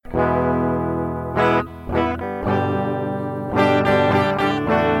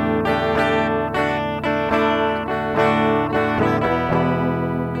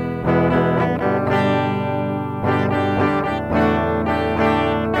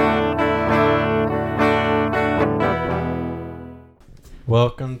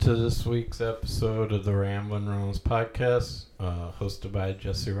Welcome to this week's episode of the Ramblin' Reynolds podcast, hosted by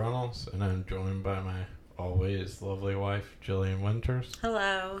Jesse Reynolds, and I'm joined by my always lovely wife, Jillian Winters.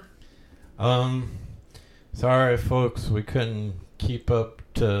 Hello. Sorry folks, we couldn't keep up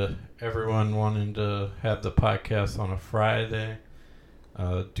to everyone wanting to have the podcast on a Friday,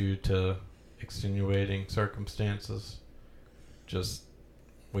 due to extenuating circumstances.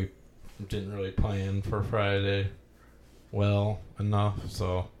 We didn't really plan for Friday well enough,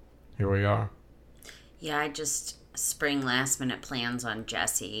 so here we are. Yeah, I just spring last minute plans on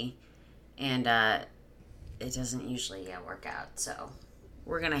Jesse, and it doesn't usually work out, so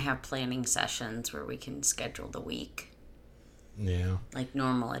we're going to have planning sessions where we can schedule the week. Yeah. Like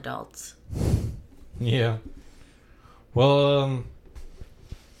normal adults. Yeah. Well,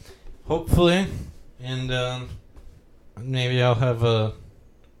 hopefully, and maybe I'll have a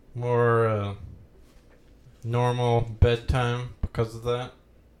more normal bedtime because of that.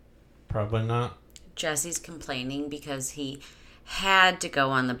 Probably not. Jesse's complaining because he had to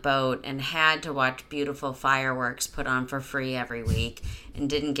go on the boat and had to watch beautiful fireworks put on for free every week and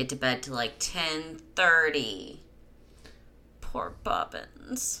didn't get to bed till like 10:30. Poor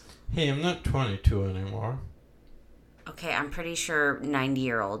Bobbins. Hey, I'm not 22 anymore. Okay, I'm pretty sure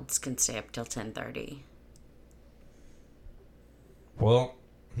 90-year-olds can stay up till 10:30. Well,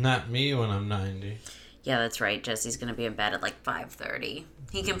 not me when I'm 90. Yeah, that's right. Jesse's going to be in bed at like 5:30.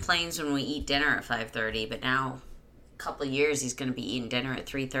 He complains when we eat dinner at 5:30, but now, a couple of years, he's going to be eating dinner at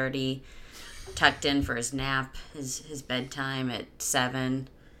 3:30, tucked in for his nap, his bedtime at 7, and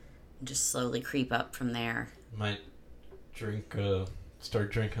just slowly creep up from there. Might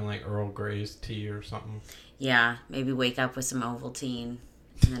start drinking like Earl Grey's tea or something. Yeah, maybe wake up with some Ovaltine,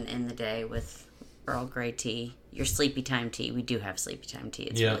 and then end the day with Earl Grey tea. Your sleepy time tea. We do have sleepy time tea.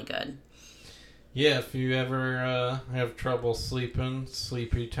 It's really good. Yeah, if you ever have trouble sleeping,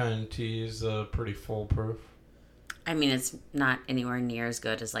 sleepy time tea is pretty foolproof. I mean, it's not anywhere near as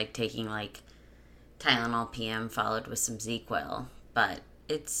good as like taking like Tylenol PM followed with some ZzzQuil, but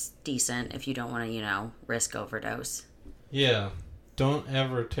it's decent if you don't want to, risk overdose. Yeah, don't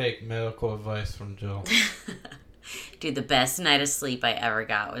ever take medical advice from Jill. Dude, the best night of sleep I ever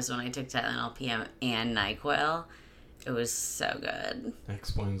got was when I took Tylenol PM and NyQuil. It was so good. That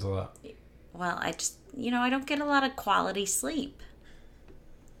explains a lot. Well, I just, I don't get a lot of quality sleep.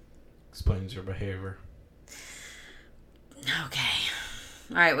 Explains your behavior. Okay.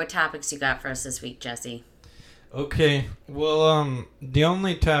 All right, what topics you got for us this week, Jesse? Okay, well, the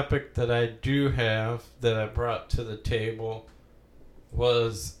only topic that I do have that I brought to the table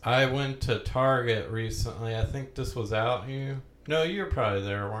was I went to Target recently. I think this was out you. No, you were probably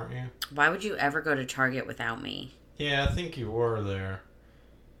there, weren't you? Why would you ever go to Target without me? Yeah, I think you were there.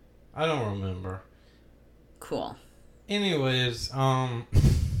 I don't remember. Cool. Anyways,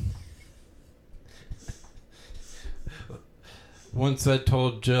 once I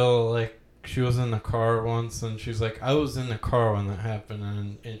told Jill, like, she was in the car once, and she's like, I was in the car when that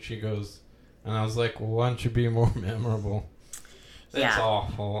happened, and she goes, and I was like, well, why don't you be more memorable? That's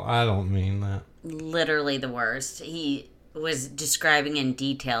awful. I don't mean that. Literally the worst. He was describing in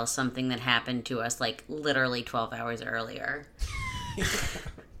detail something that happened to us, like, literally 12 hours earlier.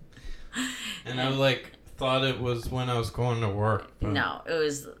 And I thought it was when I was going to work. No, it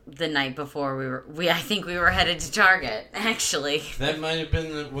was the night before I think we were headed to Target, actually. That might have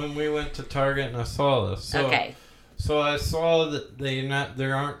been when we went to Target and I saw this. Okay. So I saw that they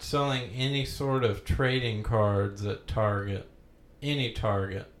aren't selling any sort of trading cards at Target. Any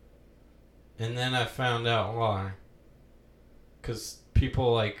Target. And then I found out why. Because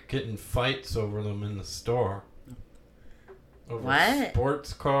people get in fights over them in the store. Over what?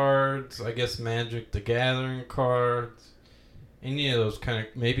 Sports cards, I guess Magic the Gathering cards, any of those kind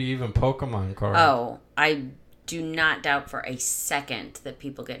of, maybe even Pokemon cards. Oh, I do not doubt for a second that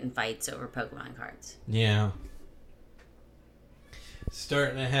people get in fights over Pokemon cards. Yeah.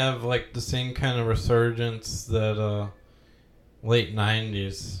 Starting to have the same kind of resurgence that late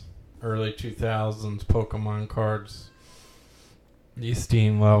 90s, early 2000s Pokemon cards, the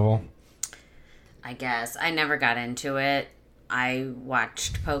Steam level. I guess. I never got into it. I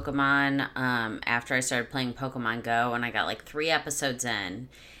watched Pokemon after I started playing Pokemon Go, and I got 3 episodes in,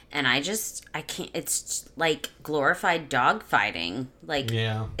 and I can't, it's like glorified dog fighting.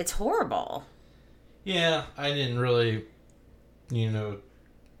 Yeah. It's horrible. Yeah, I didn't really,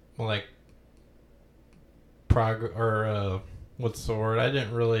 what's the word? I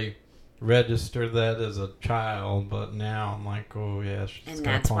didn't really register that as a child, but now I'm like, oh yeah. And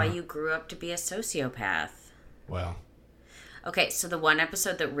that's why you grew up to be a sociopath. Well. Okay, so the one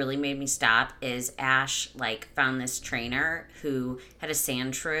episode that really made me stop is Ash like found this trainer who had a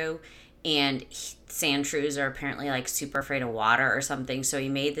sand shrew, and sand shrews are apparently like super afraid of water or something. So he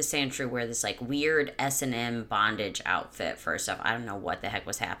made the sand shrew wear this like weird S&M bondage outfit first off. I don't know what the heck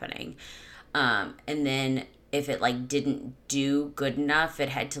was happening. And then if it like didn't do good enough, it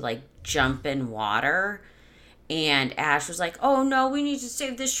had to like jump in water. And Ash was like, oh no, we need to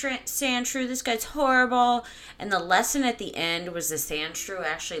save this sand shrew. This guy's horrible. And the lesson at the end was the sand shrew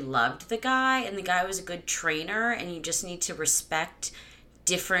actually loved the guy, and the guy was a good trainer, and you just need to respect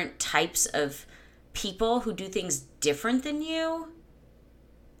different types of people who do things different than you.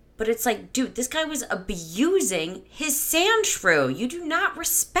 But it's like, dude, this guy was abusing his sand shrew. You do not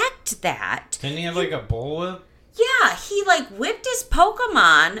respect that. Didn't he have like a bullwhip? Yeah, he like whipped his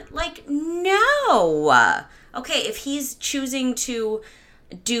Pokemon. Like, no. Okay, if he's choosing to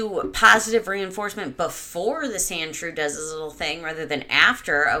do positive reinforcement before the sand shrew does his little thing rather than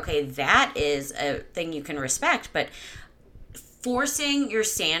after, okay, that is a thing you can respect. But forcing your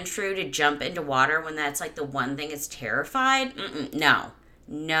sand shrew to jump into water when that's like the one thing it's terrified, no.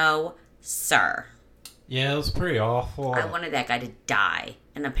 No, sir. Yeah, it was pretty awful. I wanted that guy to die.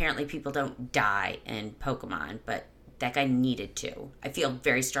 And apparently people don't die in Pokemon, but that guy needed to. I feel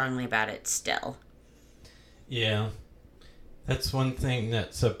very strongly about it still. Yeah. That's one thing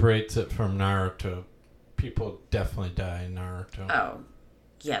that separates it from Naruto. People definitely die in Naruto. Oh,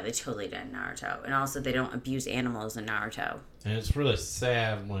 yeah, they totally die in Naruto. And also they don't abuse animals in Naruto. And it's really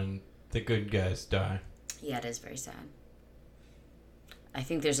sad when the good guys die. Yeah, it is very sad. I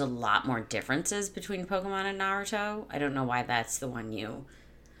think there's a lot more differences between Pokemon and Naruto. I don't know why that's the one you...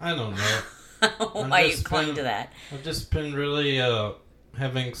 I don't know. why you clung to that. I've just been really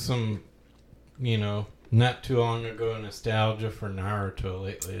having some, not too long ago nostalgia for Naruto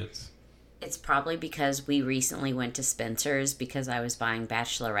lately. It's probably because we recently went to Spencer's because I was buying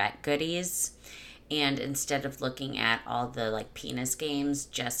Bachelorette goodies. And instead of looking at all the like penis games,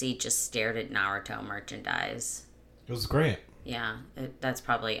 Jesse just stared at Naruto merchandise. It was great. Yeah, that's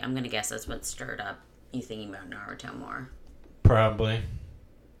probably, I'm going to guess that's what stirred up you thinking about Naruto more. Probably.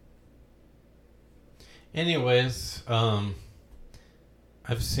 Anyways, I've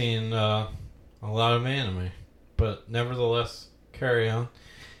seen a lot of anime, but nevertheless, carry on.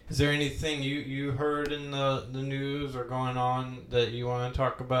 Is there anything you heard in the news or going on that you want to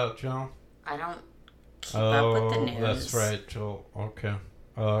talk about, Joe? I don't keep up with the news. That's right, Joel. Okay.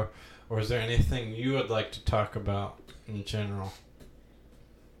 Or is there anything you would like to talk about in general?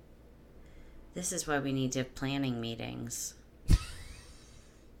 This is why we need to have planning meetings.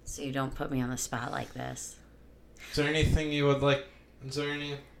 So you don't put me on the spot like this. Is there anything you would like? Is there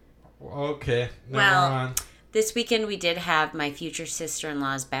any? Okay. Well, this weekend we did have my future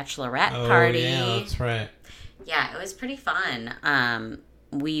sister-in-law's bachelorette party. Yeah, that's right. Yeah, it was pretty fun.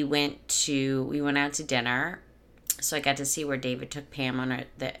 We went out to dinner. So I got to see where David took Pam on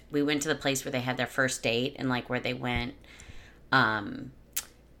we went to the place where they had their first date and like where they went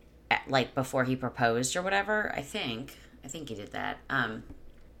like before he proposed or whatever. I think he did that.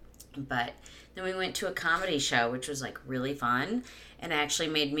 But then we went to a comedy show, which was like really fun and actually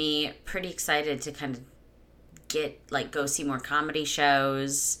made me pretty excited to kind of go see more comedy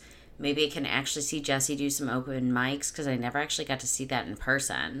shows. Maybe I can actually see Jesse do some open mics because I never actually got to see that in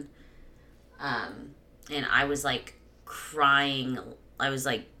person. And I was like crying. I was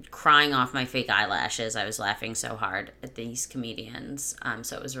like crying off my fake eyelashes. I was laughing so hard at these comedians.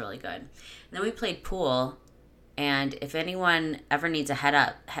 So it was really good. And then we played pool. And if anyone ever needs a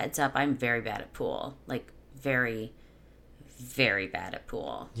heads up, I'm very bad at pool. Like very, very bad at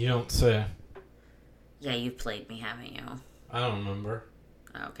pool. You don't say. Yeah, you've played me, haven't you? I don't remember.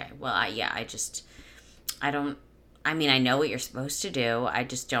 Okay. Well, I know what you're supposed to do. I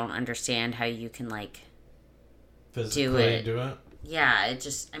just don't understand how you can like physically do it. Yeah, it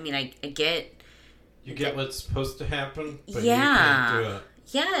just, I get... You get what's supposed to happen, but yeah, you can't do it.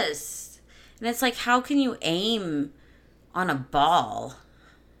 Yes. And it's like, how can you aim on a ball?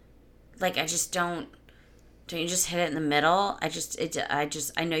 Like, I just don't you just hit it in the middle? I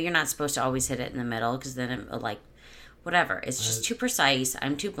know you're not supposed to always hit it in the middle, because then it, like, whatever. It's just too precise.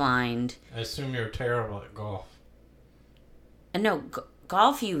 I'm too blind. I assume you're terrible at golf. And no,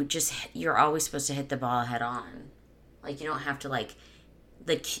 golf, you're always supposed to hit the ball head on. Like, you don't have to, like,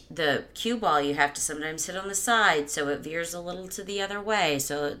 the cue ball, you have to sometimes hit on the side so it veers a little to the other way.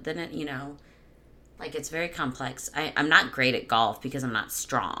 So then it, like, it's very complex. I'm not great at golf because I'm not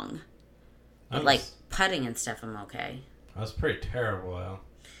strong. But, like, putting and stuff, I'm okay. I was pretty terrible, Al.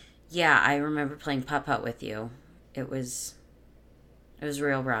 Yeah, I remember playing putt-putt with you. It was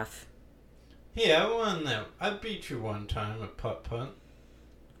real rough. Yeah, I won that. I beat you one time at putt-putt.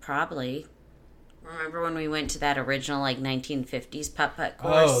 Probably. Remember when we went to that original, like, 1950s putt-putt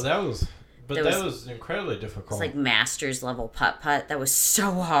course? Oh, that was... But that was incredibly It difficult. was like master's level putt-putt. That was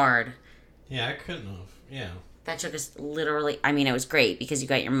so hard. Yeah, I couldn't have. Yeah. That took us literally... I mean, it was great because you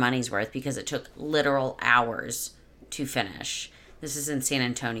got your money's worth because it took literal hours to finish. This is in San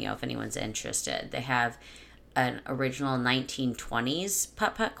Antonio if anyone's interested. They have an original 1920s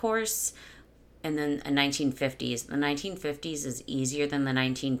putt-putt course and then a 1950s. The 1950s is easier than the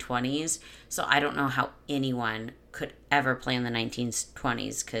 1920s, so I don't know how anyone could ever play in the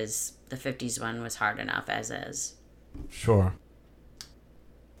 1920s because the 50s one was hard enough as is. Sure.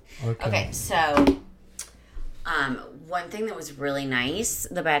 Okay, so one thing that was really nice,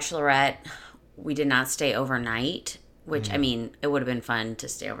 the Bachelorette, we did not stay overnight, which, I mean, it would have been fun to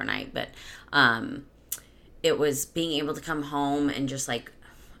stay overnight, but it was being able to come home and just, like,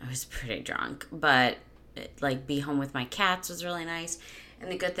 I was pretty drunk, but, like, be home with my cats was really nice.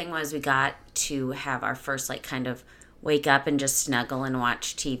 And the good thing was we got to have our first, like, kind of wake up and just snuggle and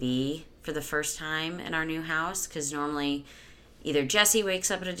watch TV for the first time in our new house, because normally either Jesse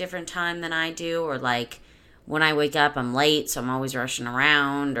wakes up at a different time than I do, or, like, when I wake up, I'm late, so I'm always rushing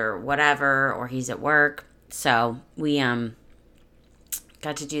around or whatever, or he's at work. So we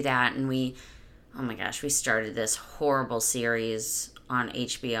got to do that, and oh my gosh, we started this horrible series on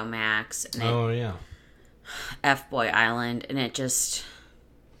HBO Max. And yeah. F-Boy Island, and it just...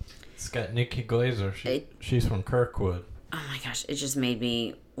 It's got Nikki Glaser. She's from Kirkwood. Oh my gosh, it just made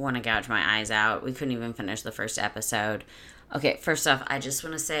me want to gouge my eyes out. We couldn't even finish the first episode. Okay, first off, I just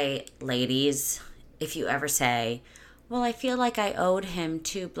want to say, ladies, if you ever say, well, I feel like I owed him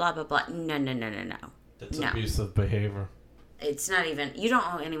to blah, blah, blah. No. That's No. abusive behavior. It's not even, you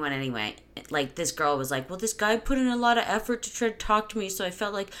don't owe anyone anyway. Like, this girl was like, well, this guy put in a lot of effort to try to talk to me, so I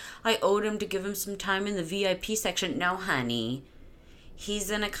felt like I owed him to give him some time in the VIP section. No, honey.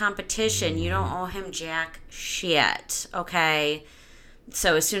 He's in a competition. You don't owe him jack shit, okay?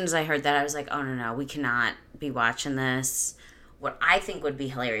 So as soon as I heard that, I was like, oh, no, we cannot be watching this. What I think would be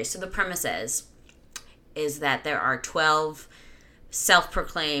hilarious, so the premise is that there are 12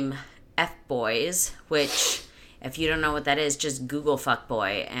 self-proclaimed F-boys, which... If you don't know what that is, just Google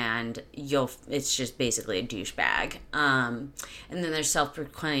fuckboy, and it's just basically a douchebag. And then there's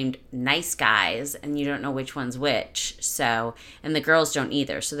self-proclaimed nice guys, and you don't know which one's which. So, and the girls don't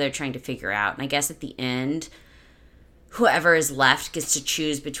either, so they're trying to figure out. And I guess at the end, whoever is left gets to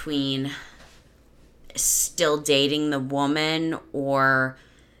choose between still dating the woman or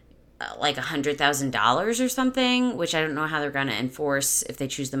like $100,000 or something, which I don't know how they're going to enforce if they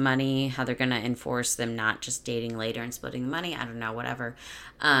choose the money, how they're going to enforce them not just dating later and splitting the money. I don't know, whatever.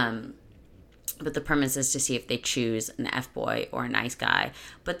 But the premise is to see if they choose an F-boy or a nice guy.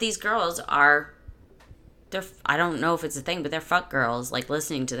 But these girls I don't know if it's a thing, but they're fuck girls. Like,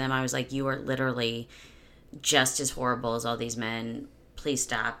 listening to them, I was like, you are literally just as horrible as all these men. Please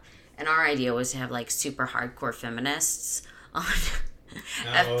stop. And our idea was to have, like, super hardcore feminists on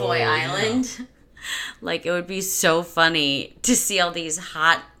F-Boy Island. Yeah. Like, it would be so funny to see all these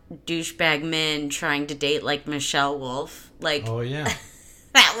hot douchebag men trying to date, like, Michelle Wolf. Like, oh, yeah.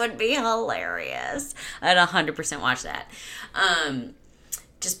 That would be hilarious. I'd 100% watch that.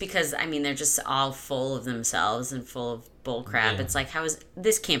 Just because, I mean, they're just all full of themselves and full of bullcrap. Yeah. It's like,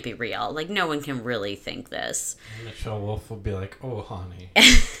 this can't be real. Like, no one can really think this. And Michelle Wolf will be like, oh, honey.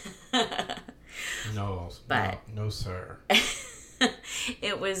 No, sir.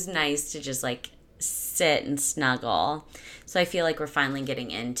 It was nice to just, like, sit and snuggle. So I feel like we're finally getting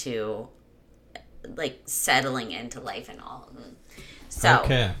into, like, settling into life in Alton. So,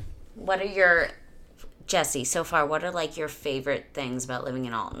 okay. What are Jesse, so far, what are, like, your favorite things about living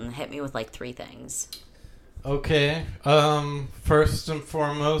in Alton? Hit me with, like, 3 things. Okay. First and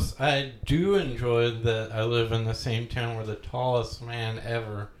foremost, I do enjoy that I live in the same town where the tallest man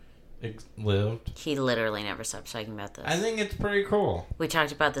ever lived. He literally never stops talking about this. I think it's pretty cool. We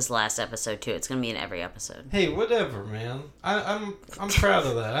talked about this last episode too. It's gonna be in every episode. Hey, whatever, man. I'm proud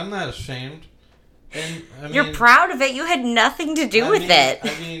of that. I'm not ashamed. And you're proud of it. You had nothing to do with it.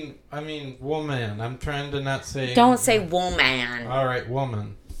 I mean, woman. I'm trying to not say. Don't say woman. All right,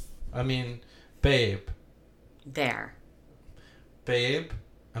 woman. I mean, babe. There. Babe,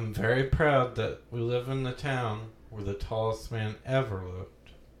 I'm very proud that we live in the town where the tallest man ever lived.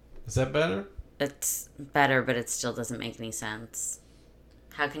 Is that better? It's better, but it still doesn't make any sense.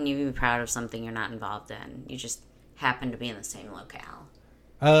 How can you be proud of something you're not involved in? You just happen to be in the same locale.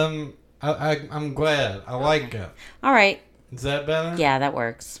 I'm glad. I like it. All right. Is that better? Yeah, that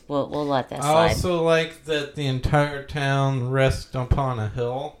works. We'll let that slide. I also like that the entire town rests upon a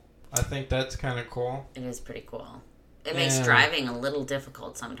hill. I think that's kind of cool. It is pretty cool. It makes driving a little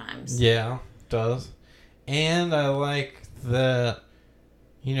difficult sometimes. Yeah, it does. And I like that,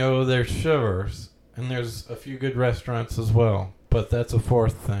 there's Shivers. And there's a few good restaurants as well. But that's a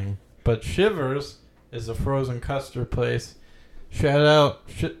fourth thing. But Shivers is a frozen custard place. Shout out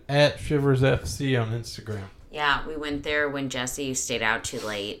at Shivers FC on Instagram. Yeah, we went there when Jesse stayed out too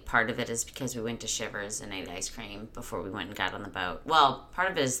late. Part of it is because we went to Shivers and ate ice cream before we went and got on the boat. Well, part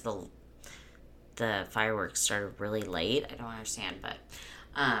of it is the fireworks started really late. I don't understand, but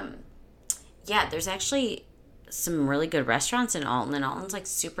yeah, there's actually some really good restaurants in Alton, and Alton's like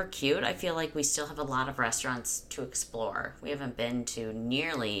super cute. I feel like we still have a lot of restaurants to explore. We haven't been to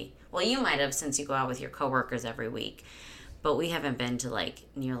nearly, well, you might have since you go out with your coworkers every week, but we haven't been to like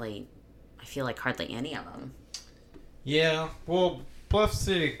nearly, I feel like hardly any of them. Yeah, well, Bluff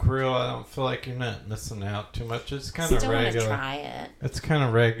City Grill, I don't feel like you're not missing out too much. It's kind of regular. Still want to try it. It's kind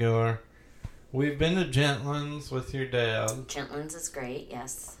of regular. We've been to Gentlin's with your dad. Gentlin's is great,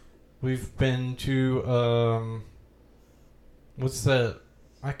 yes. We've been to, what's that?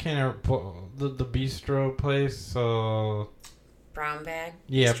 I can't remember, the bistro place. Brown Bag?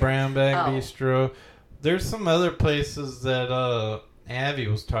 Yeah, Bistro? Brown Bag Bistro. There's some other places that Abby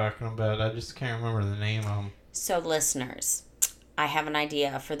was talking about. I just can't remember the name of them. So, listeners, I have an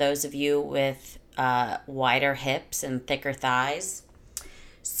idea for those of you with wider hips and thicker thighs.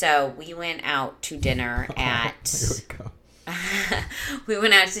 So, we went out to dinner at... Here we go. We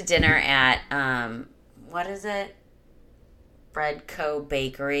went out to dinner at, what is it? Bread Co.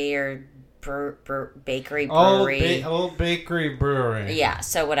 Bakery or Bakery Brewery. Old Bakery Brewery. Yeah,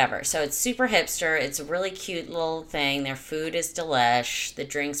 so whatever. So it's super hipster. It's a really cute little thing. Their food is delish. The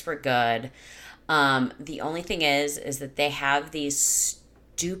drinks were good. The only thing is that they have these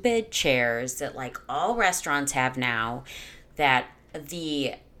stupid chairs that like all restaurants have now that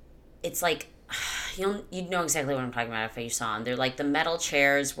it's like, you'd know exactly what I'm talking about if you saw them. They're like the metal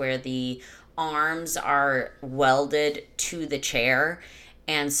chairs where the arms are welded to the chair,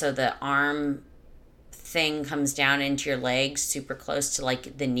 and so the arm thing comes down into your legs super close to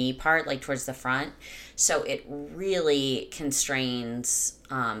like the knee part, like towards the front. So it really constrains,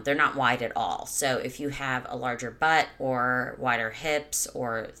 they're not wide at all. So if you have a larger butt or wider hips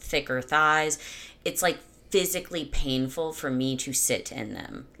or thicker thighs, it's like physically painful for me to sit in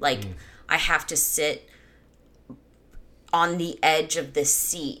them. Like I have to sit on the edge of the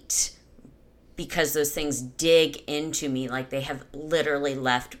seat because those things dig into me. Like they have literally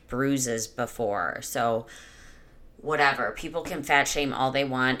left bruises before. So whatever, people can fat shame all they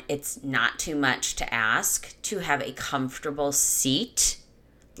want. It's not too much to ask to have a comfortable seat.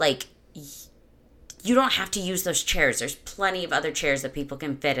 Like you don't have to use those chairs. There's plenty of other chairs that people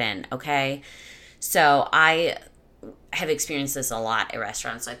can fit in, okay? So I have experienced this a lot at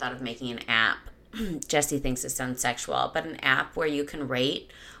restaurants. So I thought of making an app. Jesse thinks it sounds sexual, but an app where you can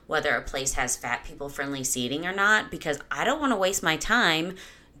rate whether a place has fat people friendly seating or not, because I don't want to waste my time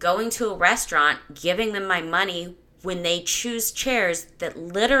going to a restaurant, giving them my money when they choose chairs that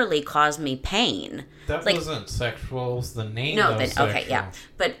literally cause me pain. That wasn't sexual. It was the name. No, then sexual. Okay, yeah.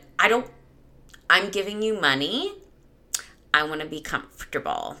 But I'm giving you money. I want to be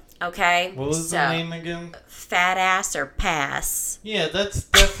comfortable. Okay? What was the name again? Fat ass or pass. Yeah, that's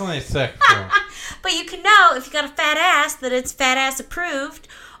definitely sexual. But you can know if you got a fat ass that it's fat ass approved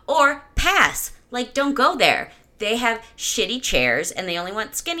or pass. Like, don't go there. They have shitty chairs and they only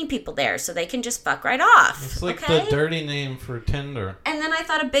want skinny people there so they can just fuck right off. It's like the dirty name for Tinder. And then I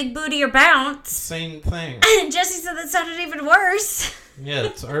thought of big booty or bounce. Same thing. And Jesse said that sounded even worse. Yeah,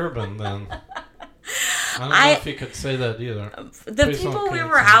 it's urban then. I don't know if you could say that either. The people we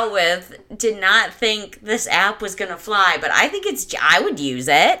were out with did not think this app was going to fly, but I think I would use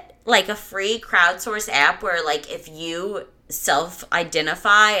it. Like a free crowdsource app where like if you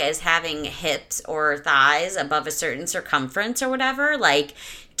self-identify as having hips or thighs above a certain circumference or whatever, like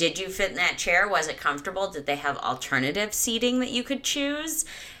did you fit in that chair? Was it comfortable? Did they have alternative seating that you could choose?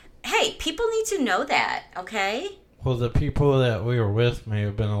 Hey, people need to know that, okay? Well, the people that we were with may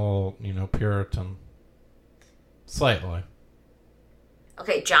have been a little, Puritan. Slightly.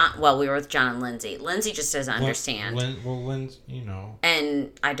 Okay, we were with John and Lindsay. Lindsay just doesn't understand. Lindsay,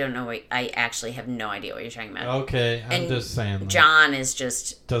 And I don't know I actually have no idea what you're talking about. Okay, I'm just saying that. John is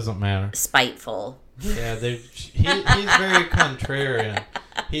just... Doesn't matter. Spiteful. Yeah, he's very contrarian.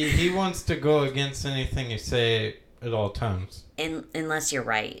 He wants to go against anything you say at all times. Unless you're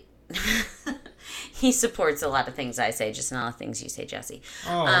right. He supports a lot of things I say, just not a lot of things you say, Jesse.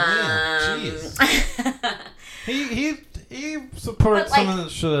 Oh, yeah, jeez. he supports But, like- some of the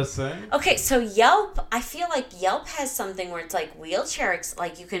shit I say. Okay, so Yelp, I feel like Yelp has something where it's like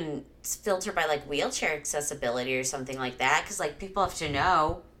like you can filter by like wheelchair accessibility or something like that. Because like people have to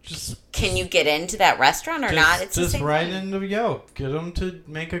know, can you get into that restaurant or not? It's just the same right thing. into Yelp. Get them to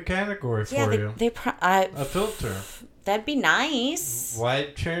make a category for you. A A filter. That'd be nice.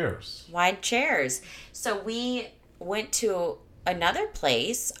 Wide chairs. Wide chairs. So we went to another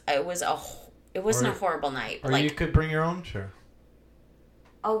place. It wasn't a horrible night. Or Like, you could bring your own chair.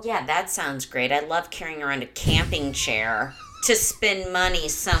 oh yeah, that sounds great. I love carrying around a camping chair to spend money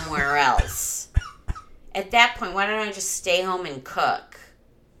somewhere else. At that point, why don't I just stay home and cook?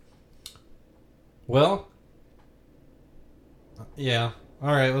 Well, yeah.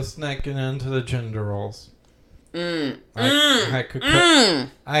 All right, let's not get into the gender roles. I could cook.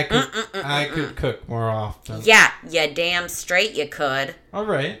 I could cook more often. Yeah, damn straight you could. All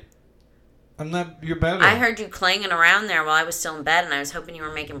right. I'm not. You're better. I heard you clanging around there while I was still in bed, and I was hoping you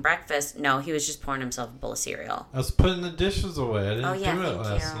were making breakfast. No, he was just pouring himself a bowl of cereal. I was putting the dishes away. I didn't do it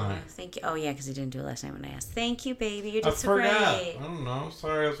last night. Thank you. Oh yeah, because he didn't do it last night when I asked. Thank you, baby. You I did so forgot. great. I don't know.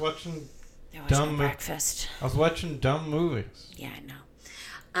 Sorry, I was watching There was dumb no breakfast. I was watching dumb movies. Yeah, I know.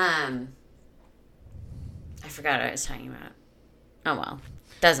 I forgot what I was talking about. Oh well,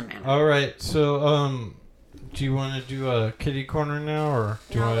 doesn't matter. All right. So, do you want to do a kitty corner now, or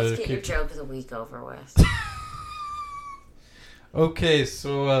do you want let's to get keep? your joke of the week over with. Okay,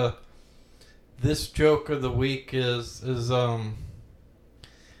 so this joke of the week is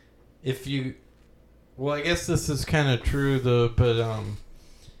if you, well, I guess this is kind of true though, but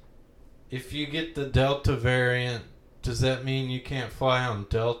if you get the Delta variant, does that mean you can't fly on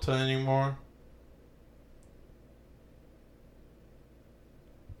Delta anymore?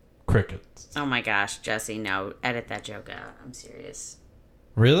 Crickets. Oh my gosh, Jesse, no, edit that joke out. I'm serious.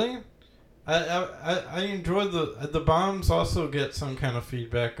 Really? I enjoy the bombs also get some kind of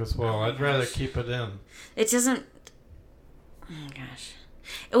feedback as well. Oh my I'd rather gosh. keep it in. It doesn't. Oh my gosh.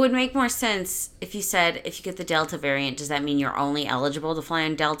 It would make more sense if you said, if you get the Delta variant, does that mean you're only eligible to fly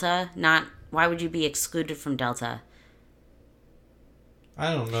on Delta? Not, why would you be excluded from Delta?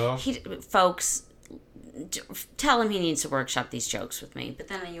 I don't know. Folks, tell him he needs to workshop these jokes with me, but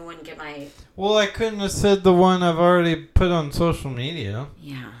then you wouldn't get my... Well, I couldn't have said the one I've already put on social media.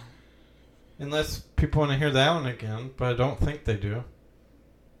 Yeah. Unless people want to hear that one again, but I don't think they do.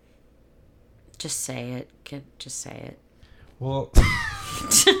 Just say it. Just say it. Well,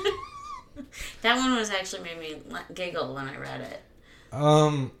 That one was actually made me giggle when I read it.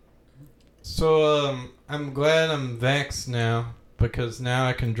 So I'm glad I'm vaxxed now, because now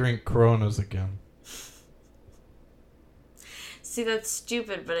I can drink Coronas again. See, that's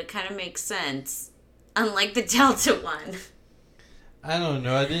stupid, but it kind of makes sense. Unlike the Delta one. I don't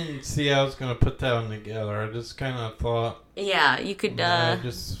know. I didn't see I was going to put that one together. I just kind of thought... Yeah, you could... I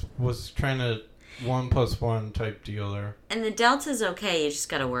just was trying to 1 + 1 type deal there. And the Delta's okay, you just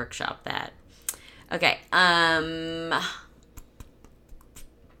gotta workshop that. Okay, or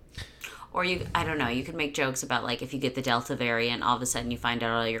I don't know, you could make jokes about, like, if you get the Delta variant, all of a sudden you find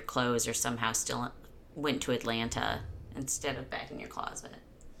out all your clothes are somehow still went to Atlanta instead of back in your closet.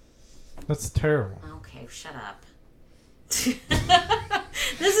 That's terrible. Okay, shut up.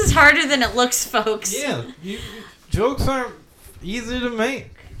 This is harder than it looks, folks. Yeah, jokes aren't easy to make.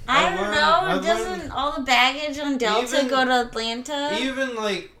 I don't know. Doesn't all the baggage on Delta go to Atlanta? Even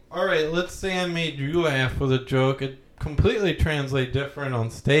like, all right, let's say I made you laugh with a joke. It completely translates different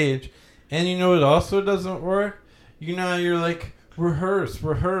on stage. And you know what also doesn't work? You know, you're like, rehearse.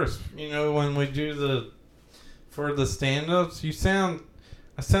 You know, when we do for the stand-ups, I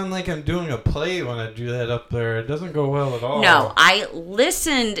sound like I'm doing a play when I do that up there. It doesn't go well at all. No, I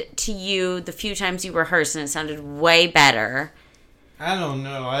listened to you the few times you rehearsed, and it sounded way better. I don't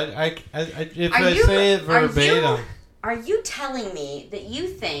know. If I say it verbatim. Are you telling me that you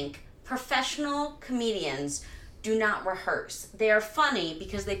think professional comedians do not rehearse? They are funny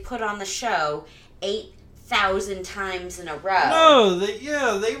because they put on the show 8,000 times in a row. No,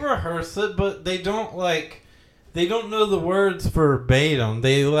 they rehearse it, but they don't know the words verbatim.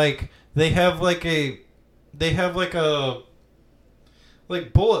 They have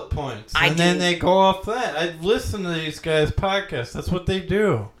bullet points, and then they go off that. I've listened to these guys' podcasts. That's what they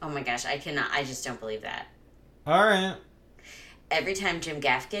do. Oh my gosh, I cannot. I just don't believe that. All right. Every time Jim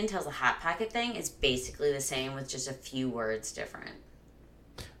Gaffigan tells a Hot Pocket thing, it's basically the same with just a few words different.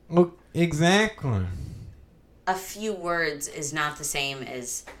 Well, exactly. A few words is not the same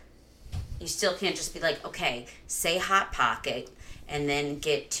as... You still can't just be like, okay, say Hot Pocket, and then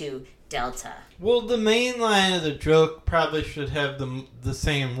get to Delta. Well, the main line of the joke probably should have the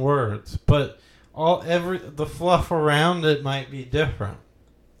same words, but the fluff around it might be different.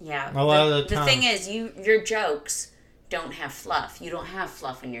 Yeah. A lot of the time. The thing is, your jokes don't have fluff. You don't have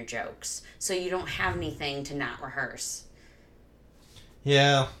fluff in your jokes. So you don't have anything to not rehearse.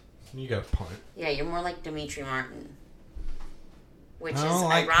 Yeah, you got a point. Yeah, you're more like Dimitri Martin. Which is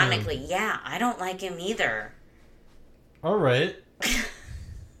like ironically, yeah, I don't like him either. All right.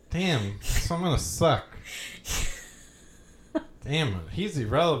 Damn, so I'm gonna suck. Damn it, he's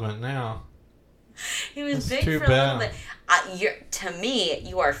irrelevant now. He was That's big too for bad. a little bit. To me,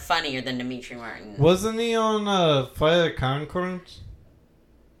 you are funnier than Dimitri Martin. Wasn't he on Flight of the Conchords?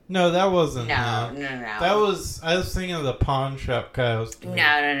 No, that wasn't No. him. I was thinking of the pawn shop guy.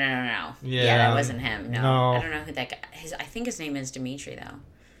 No. Yeah, that wasn't him. no. I don't know who that guy. I think his name is Dimitri though.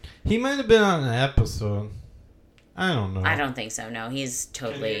 He might have been on an episode. I don't know. I don't think so. No, he's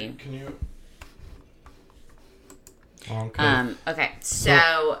totally. Can you? Okay. Okay,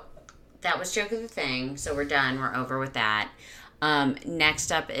 so that was Joke of the Thing. So we're done. We're over with that.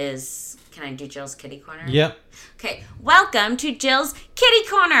 Next up is, can I do Jill's Kitty Corner? Yep. Okay, welcome to Jill's Kitty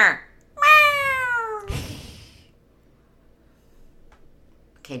Corner. Meow.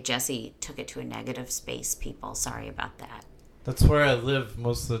 Okay, Jesse took it to a negative space, people. Sorry about that. That's where I live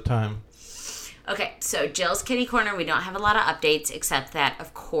most of the time. Okay, so Jill's Kitty Corner, we don't have a lot of updates except that,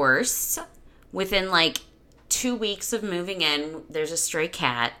 of course, within like 2 weeks of moving in, there's a stray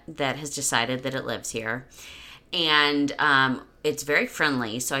cat that has decided that it lives here. And it's very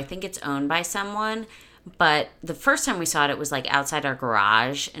friendly, so I think it's owned by someone. But the first time we saw it, it was like outside our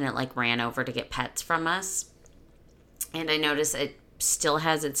garage, and it like ran over to get pets from us. And I noticed it still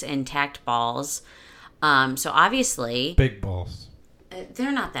has its intact balls. So obviously... Big balls.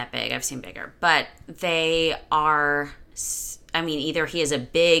 They're not that big. I've seen bigger. But they are... I mean, either he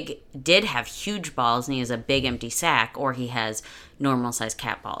did have huge balls and he has a big empty sack, or he has normal sized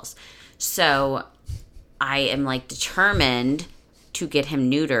cat balls. So I am like determined to get him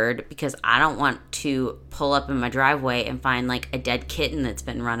neutered because I don't want to pull up in my driveway and find like a dead kitten that's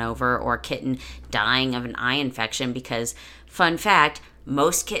been run over or a kitten dying of an eye infection because, fun fact,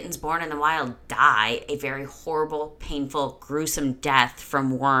 most kittens born in the wild die a very horrible, painful, gruesome death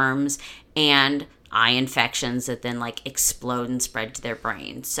from worms and eye infections that then like explode and spread to their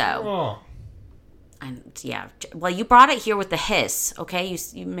brain. So, yeah. Well, you brought it here with the hiss, okay?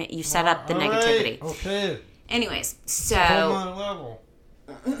 You set up the negativity. Right. Okay. Anyways, so Hold my level.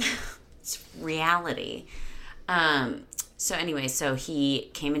 it's reality. So he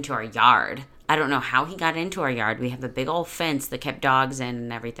came into our yard. I don't know how he got into our yard. We have a big old fence that kept dogs in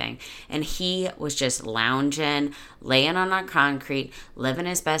and everything. And he was just lounging, laying on our concrete, living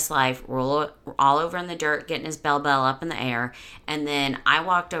his best life, all over in the dirt, getting his bell up in the air. And then I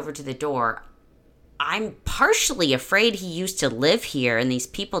walked over to the door. I'm partially afraid he used to live here and these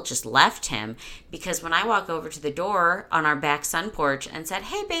people just left him, because when I walk over to the door on our back sun porch and said,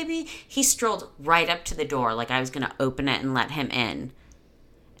 "Hey, baby," he strolled right up to the door like I was going to open it and let him in.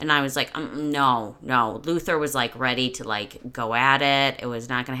 And I was like, no. Luther was like ready to like go at it. It was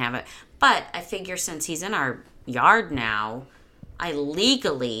not going to have it. But I figure since he's in our yard now, I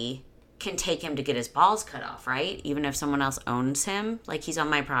legally can take him to get his balls cut off, right? Even if someone else owns him, like he's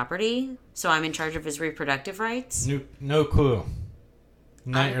on my property. So I'm in charge of his reproductive rights. No clue.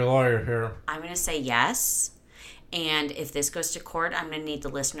 Not your lawyer here. I'm going to say yes. And if this goes to court, I'm going to need the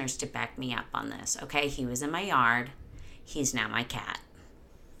listeners to back me up on this. Okay, he was in my yard. He's now my cat.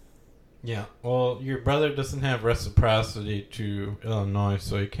 Yeah, well, your brother doesn't have reciprocity to Illinois,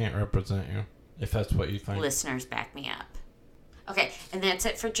 so he can't represent you, if that's what you think. Listeners, back me up. Okay, and that's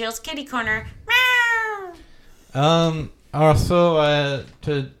it for Jill's Kitty Corner. Also,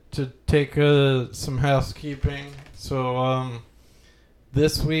 to take some housekeeping. So,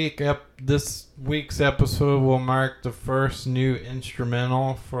 this week's episode will mark the first new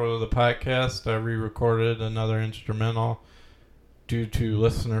instrumental for the podcast. I re-recorded another instrumental due to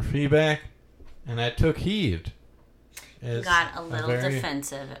listener feedback, and I took heed. Got a little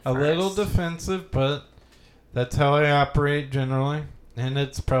defensive at first. A little defensive, but that's how I operate generally, and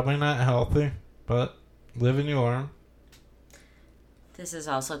it's probably not healthy, but live and you learn. This is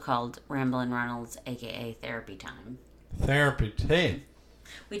also called Ramblin' Reynolds, a.k.a. Therapy Time. Therapy. Hey.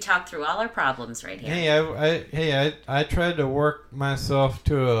 We talk through all our problems right here. I tried to work myself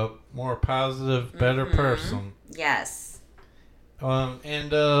to a more positive, better person. Yes.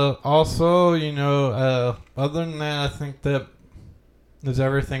 And also, other than that, I think that is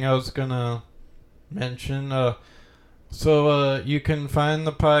everything I was gonna mention. So you can find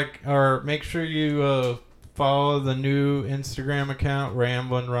the or make sure you follow the new Instagram account,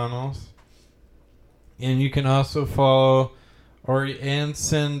 Ramblin' Reynolds, and you can also follow and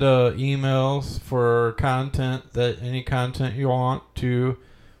send emails for any content you want to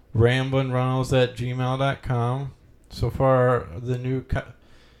ramblinrunnels@gmail.com. So far, the new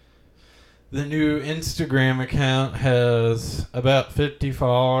Instagram account has about 50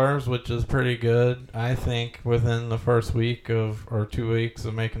 followers, which is pretty good, I think, within the first week or 2 weeks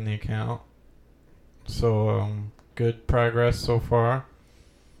of making the account. So, good progress so far.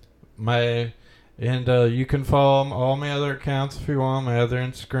 You can follow all my other accounts if you want. My other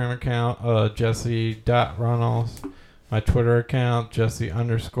Instagram account, Jesse.Runnels. My Twitter account,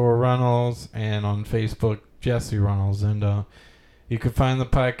 Jesse_Runnels. And on Facebook, Jesse Runnels. And you can find the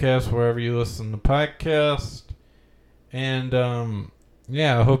podcast wherever you listen to podcasts. And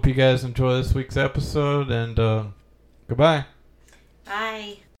I hope you guys enjoy this week's episode. And goodbye.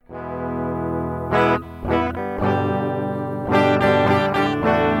 Bye.